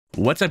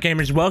What's up,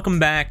 gamers? Welcome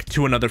back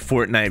to another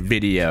Fortnite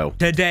video.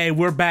 Today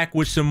we're back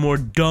with some more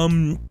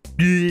dumb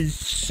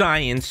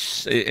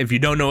science. If you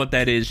don't know what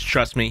that is,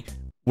 trust me,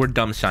 we're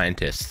dumb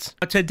scientists.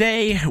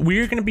 Today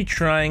we're going to be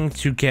trying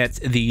to get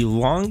the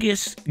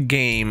longest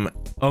game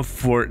of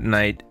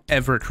Fortnite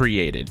ever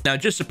created. Now,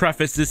 just to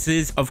preface, this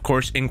is of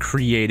course in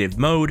creative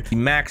mode. The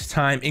max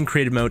time in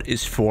creative mode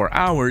is 4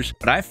 hours,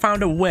 but I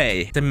found a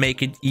way to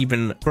make it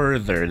even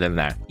further than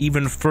that,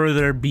 even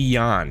further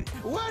beyond.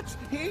 What's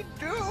he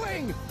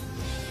doing?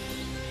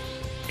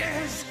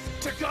 Is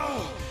to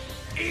go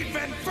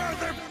even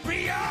further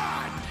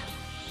beyond.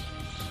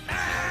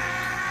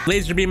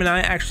 Laserbeam and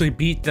I actually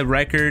beat the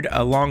record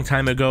a long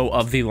time ago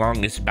of the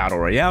longest battle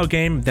royale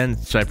game. Then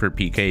Cypher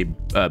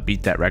PK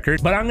beat that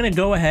record. But I'm gonna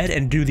go ahead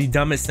and do the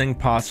dumbest thing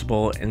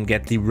possible and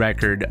get the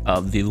record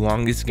of the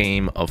longest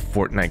game of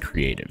Fortnite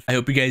creative. I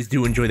hope you guys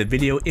do enjoy the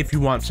video. If you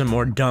want some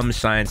more dumb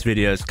science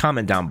videos,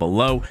 comment down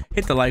below,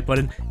 hit the like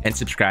button, and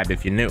subscribe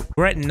if you're new.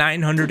 We're at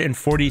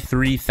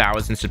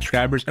 943,000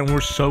 subscribers, and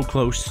we're so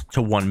close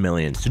to 1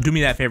 million. So do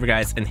me that favor,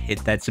 guys, and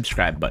hit that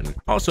subscribe button.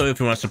 Also, if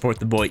you want to support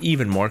the boy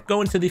even more,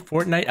 go into the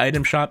Fortnite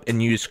item shop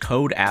and use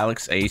code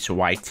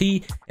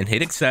AlexACE and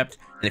hit accept.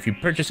 And if you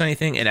purchase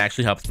anything, it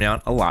actually helps me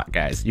out a lot,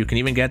 guys. You can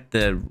even get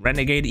the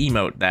renegade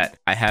emote that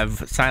I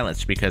have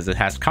silenced because it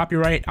has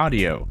copyright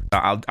audio.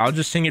 I'll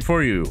just sing it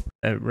for you.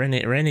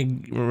 Renegade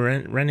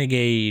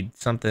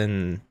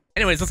something.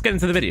 Anyways, let's get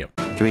into the video.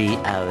 3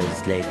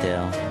 hours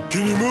later.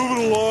 Can you move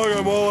it along?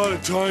 I'm all out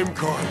of time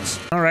cards.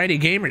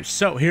 Alrighty, gamers.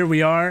 So here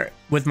we are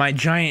with my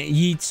giant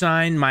yeet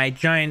sign, my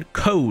giant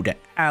code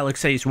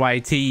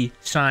AlexACE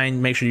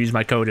sign. Make sure you use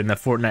my code in the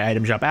Fortnite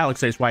item shop,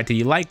 AlexACE.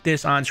 You like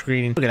this on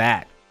screen? Look at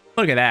that.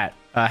 Look at that.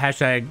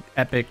 Hashtag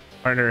epic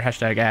partner,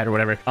 hashtag ad or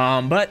whatever.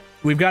 But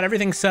we've got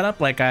everything set up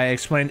like I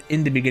explained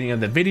in the beginning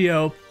of the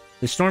video.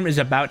 The storm is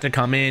about to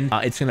come in.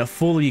 It's gonna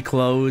fully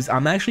close.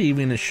 I'm actually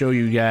even gonna show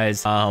you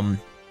guys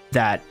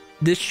that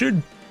this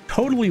should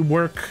totally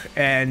work,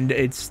 and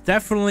it's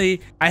definitely,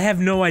 I have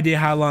no idea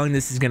how long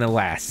this is gonna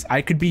last.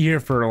 I could be here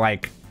for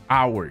like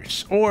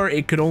hours, or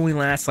it could only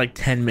last like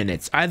 10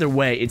 minutes. Either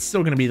way, it's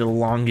still gonna be the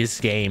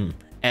longest game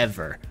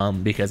ever,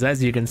 because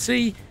as you can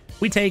see,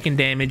 we taking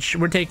damage.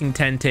 We're taking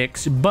 10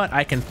 ticks, but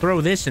I can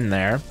throw this in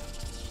there,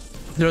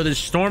 throw this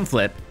storm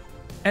flip,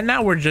 and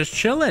now we're just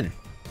chilling.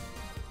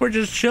 We're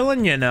just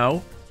chilling, you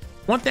know.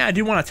 One thing I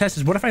do want to test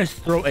is, what if I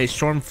throw a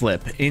storm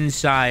flip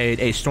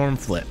inside a storm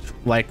flip?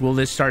 Like, will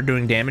this start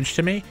doing damage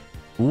to me?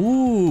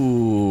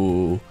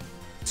 Ooh.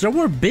 So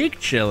we're big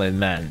chilling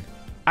then.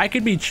 I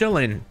could be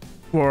chilling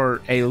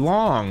for a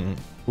long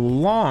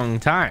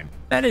time.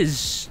 That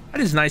is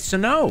nice to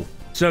know.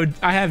 So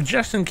I have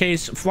just in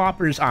case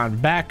floppers on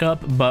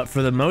backup, but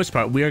for the most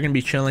part, we are going to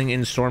be chilling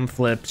in storm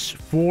flips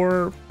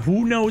for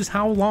who knows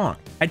how long.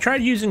 I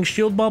tried using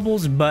shield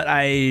bubbles, but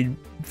I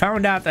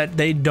found out that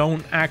they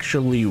don't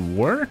actually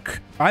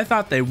work. I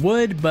thought they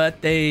would,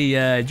 but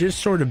they just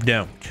sort of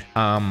don't.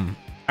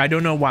 I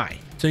don't know why.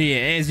 So yeah,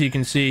 as you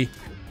can see,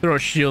 throw a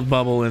shield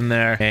bubble in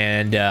there,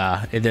 and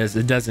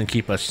it doesn't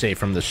keep us safe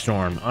from the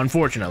storm,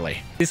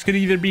 unfortunately. This could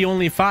either be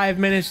only 5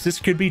 minutes, this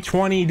could be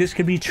 20, this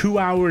could be 2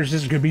 hours,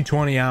 this could be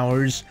 20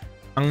 hours.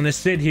 I'm gonna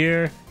sit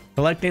here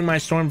collecting my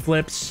storm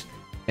flips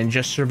and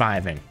just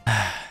surviving.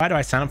 Why do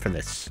I sign up for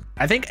this?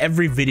 I think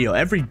every video,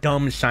 every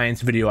dumb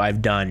science video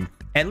I've done,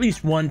 at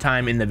least one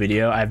time in the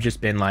video, I've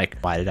just been like,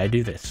 why did I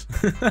do this?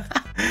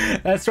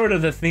 That's sort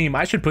of the theme.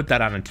 I should put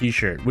that on a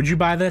t-shirt. Would you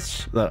buy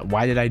this?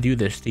 Why did I do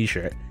this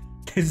t-shirt?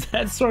 Is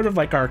that sort of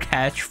like our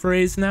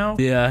catchphrase now?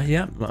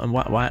 Yeah.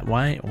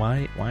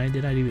 Why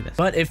did I do this?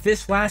 But if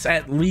this lasts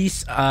at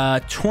least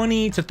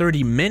 20 to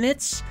 30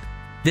 minutes,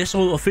 this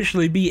will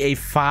officially be a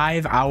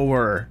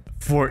 5-hour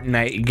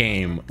Fortnite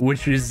game,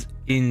 which is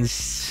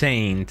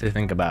insane to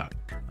think about.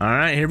 All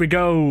right, here we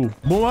go.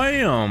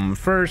 Blam!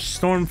 First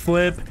storm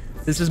flip.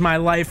 This is my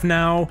life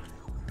now.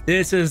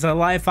 This is the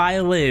life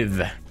I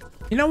live.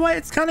 You know what?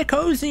 It's kind of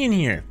cozy in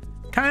here.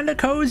 Kind of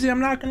cozy, I'm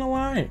not gonna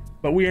lie.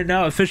 But we are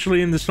now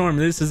officially in the storm.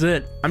 This is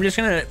it. I'm just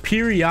gonna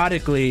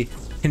periodically,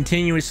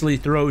 continuously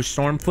throw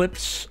storm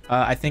flips.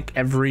 I think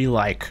every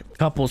like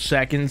couple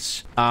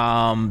seconds,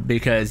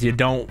 because I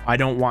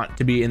don't want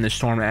to be in the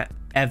storm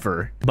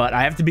ever. But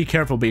I have to be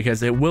careful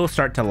because it will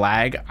start to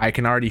lag. I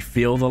can already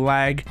feel the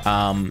lag.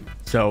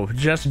 So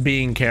just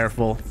being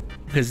careful,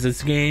 because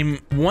this game,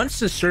 once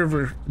the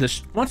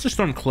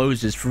storm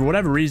closes, for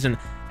whatever reason,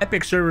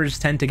 epic servers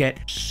tend to get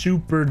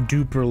super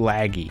duper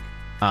laggy.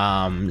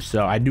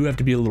 So I do have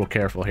to be a little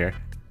careful here.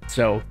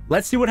 So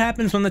let's see what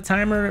happens when the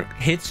timer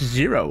hits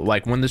 0.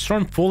 Like when the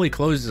storm fully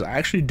closes, I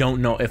actually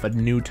don't know if a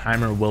new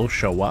timer will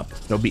show up.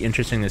 It'll be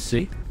interesting to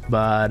see.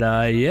 But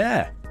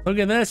yeah, look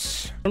at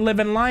this. We're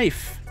living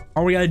life.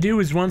 All we gotta do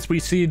is, once we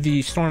see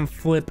the storm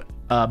flip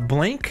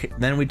blink,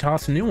 then we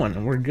toss a new one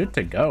and we're good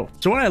to go.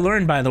 So what I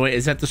learned, by the way,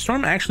 is that the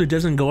storm actually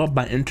doesn't go up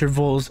by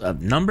intervals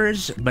of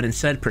numbers, but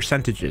instead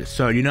percentages.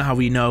 So you know how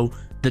we know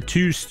the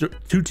 2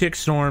 tick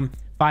storm,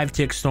 5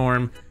 tick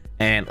storm,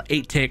 and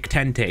 8 tick,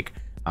 10 tick.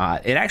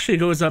 It actually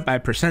goes up by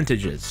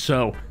percentages.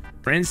 So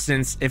For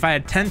instance, if I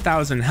had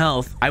 10,000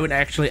 health, I would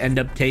actually end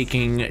up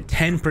taking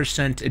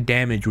 10%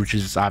 damage, which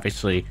is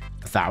obviously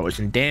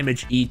 1,000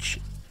 damage each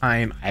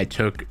time I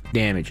took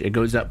damage. It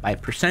goes up by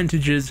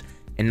percentages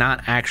and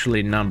not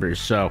actually numbers.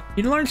 So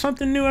you learn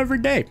something new every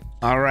day.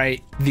 All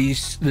right, the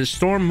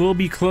storm will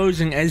be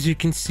closing, as you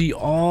can see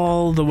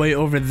all the way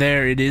over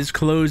there. It is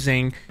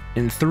closing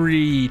in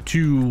 3,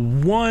 2,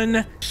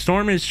 1.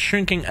 Storm is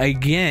shrinking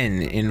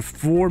again in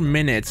 4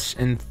 minutes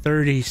and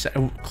 30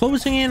 seconds.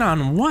 Closing in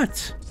on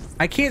what?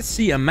 I can't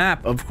see a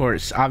map, of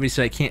course.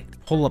 Obviously, I can't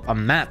pull up a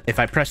map. If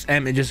I press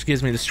M, it just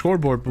gives me the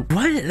scoreboard. But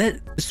what? The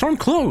storm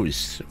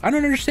closed. I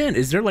don't understand.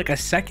 Is there like a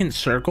second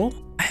circle?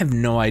 I have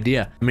no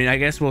idea. I mean, I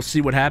guess we'll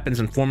see what happens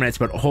in 4 minutes,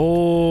 but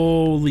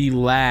holy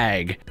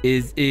lag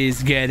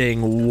is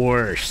getting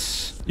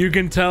worse. You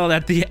can tell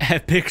that the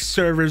Epic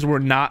servers were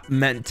not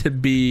meant to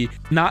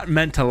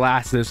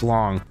last this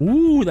long.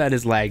 Ooh, that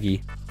is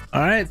laggy.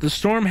 All right, the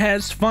storm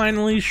has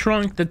finally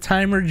shrunk. The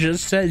timer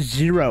just says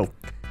 0.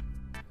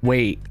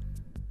 Wait.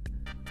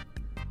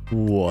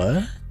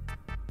 What?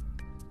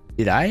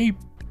 There's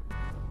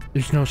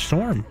no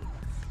storm.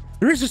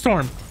 There is a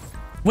storm.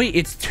 Wait,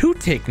 it's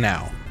 2-tick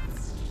now.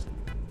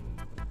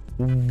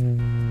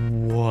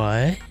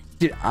 What?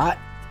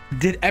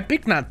 Did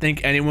Epic not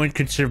think anyone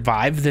could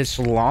survive this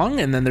long?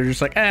 And then they're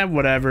just like,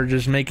 whatever,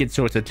 just make it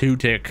so it's a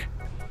 2-tick.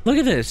 Look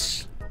at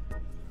this.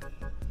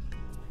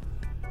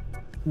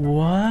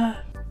 What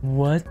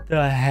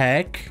the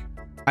heck?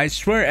 I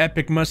swear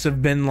Epic must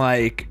have been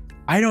like,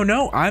 I don't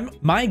know.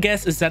 My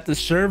guess is that the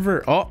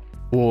server,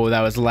 whoa,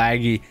 that was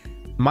laggy.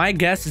 My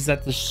guess is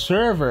that the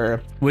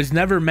server was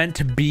never meant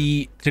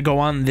to go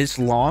on this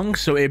long,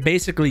 so it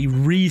basically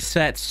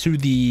resets to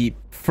the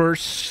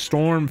first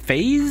storm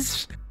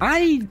phase.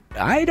 I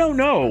don't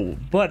know,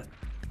 but at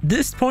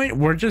this point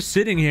we're just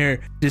sitting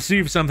here to see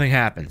if something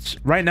happens.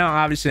 Right now,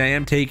 obviously, I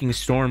am taking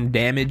storm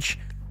damage.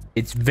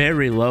 It's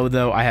very low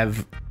though. I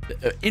have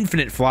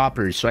infinite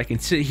floppers, so I can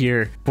sit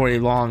here for a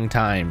long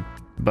time,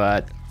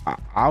 but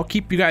I'll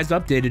keep you guys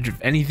updated if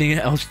anything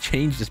else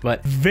changes.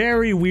 But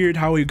very weird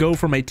how we go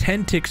from a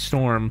 10-tick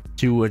storm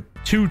to a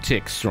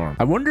 2-tick storm.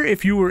 I wonder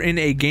if you were in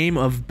a game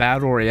of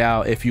Battle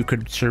Royale, if you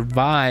could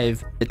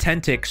survive the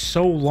 10-tick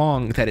so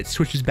long that it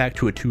switches back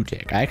to a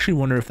 2-tick. I actually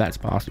wonder if that's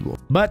possible.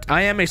 But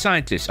I am a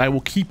scientist. I will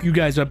keep you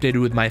guys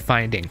updated with my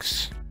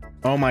findings.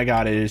 Oh my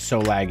god, it is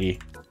so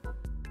laggy.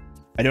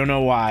 I don't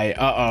know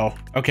why.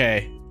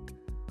 Okay.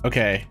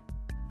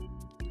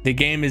 The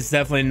game is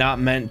definitely not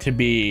meant to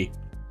be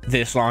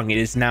this long. It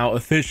has now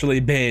officially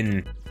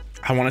been,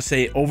 I want to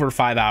say, over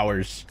 5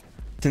 hours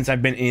since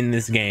I've been in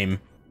this game.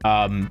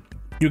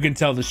 You can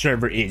tell the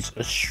server is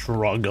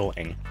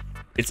struggling.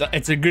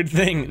 It's a good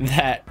thing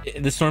that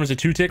the storm is a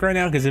 2-tick right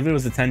now, because if it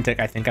was a 10-tick,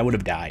 I think I would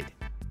have died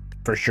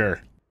for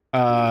sure.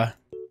 I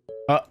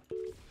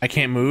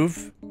can't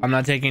move. I'm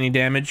not taking any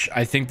damage.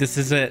 I think this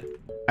is it.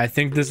 I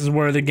think this is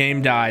where the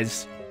game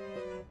dies.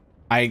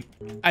 I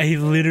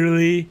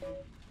literally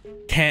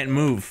can't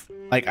move.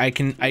 Like I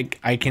can, like,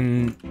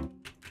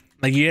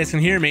 you guys can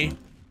hear me.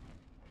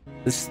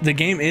 The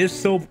game is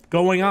still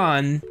going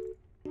on,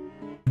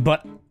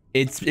 but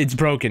it's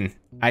broken.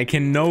 I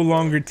can no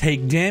longer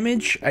take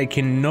damage. I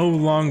can no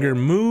longer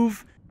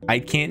move. I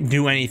can't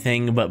do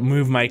anything but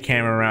move my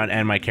camera around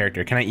and my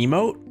character. Can I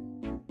emote?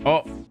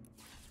 Oh,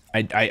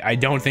 I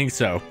don't think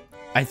so.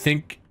 I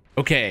think,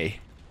 okay.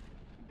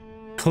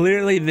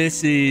 Clearly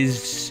this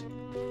is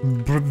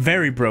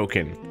very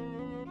broken.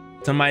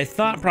 So my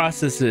thought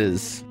process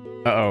is,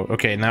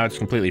 okay, now it's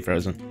completely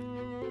frozen.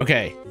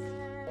 Okay,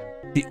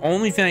 the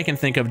only thing I can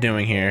think of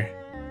doing here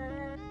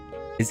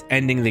is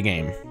ending the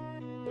game.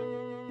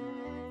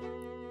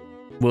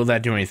 Will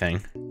that do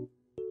anything?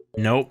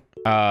 Nope.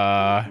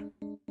 And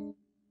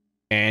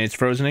it's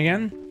frozen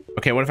again?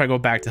 Okay, what if I go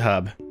back to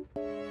hub?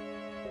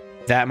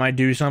 That might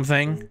do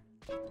something.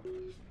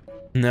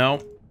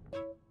 No.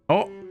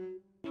 Oh.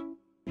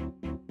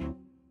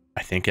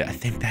 I think that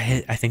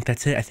hit. I think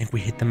that's it. I think we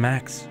hit the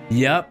max.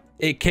 Yep,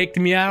 it kicked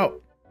me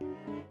out.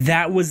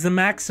 That was the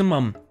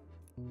maximum.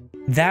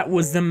 That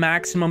was the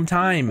maximum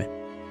time.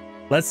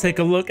 Let's take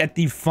a look at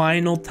the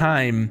final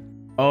time.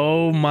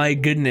 Oh my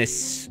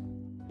goodness.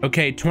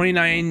 Okay,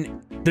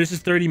 29. This is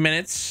 30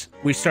 minutes.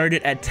 We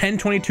started at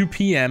 10:22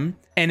 p.m.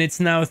 and it's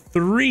now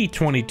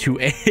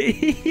 3:22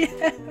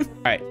 a.m.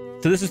 All right,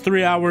 so this is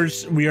 3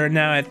 hours. We are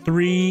now at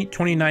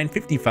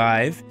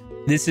 3:29:55.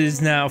 This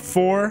is now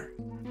 4,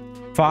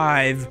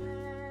 5,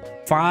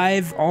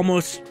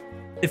 almost,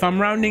 if I'm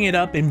rounding it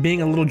up and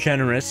being a little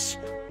generous,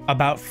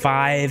 about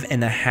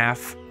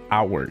 5.5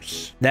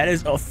 hours. That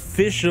is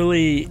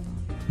officially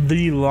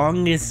the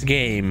longest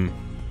game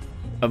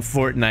of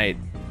Fortnite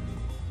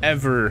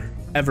ever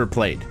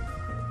played.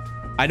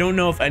 I don't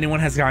know if anyone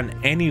has gotten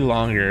any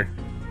longer,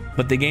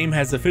 but the game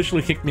has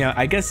officially kicked me out.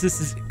 I guess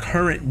this is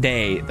current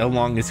day the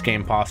longest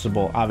game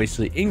possible,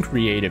 obviously in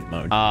creative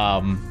mode.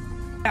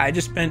 I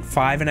just spent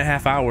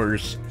 5.5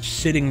 hours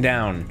sitting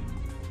down,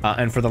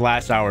 and for the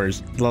last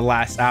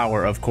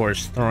hour, of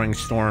course, throwing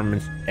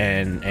storms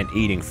and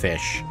eating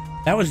fish.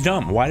 That was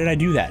dumb. Why did I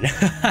do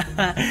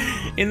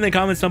that? In the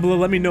comments down below,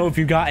 let me know if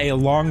you got a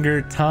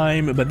longer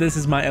time, but this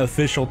is my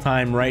official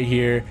time right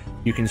here.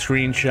 You can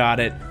screenshot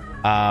it.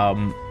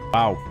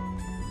 Wow.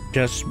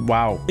 Just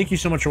wow. Thank you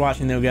so much for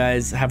watching though,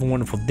 guys. Have a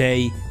wonderful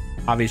day.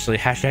 Obviously,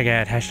 hashtag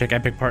ad, hashtag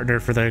epic partner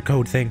for the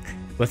code thing.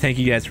 But thank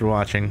you guys for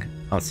watching.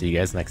 I'll see you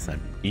guys next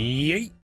time. Yay.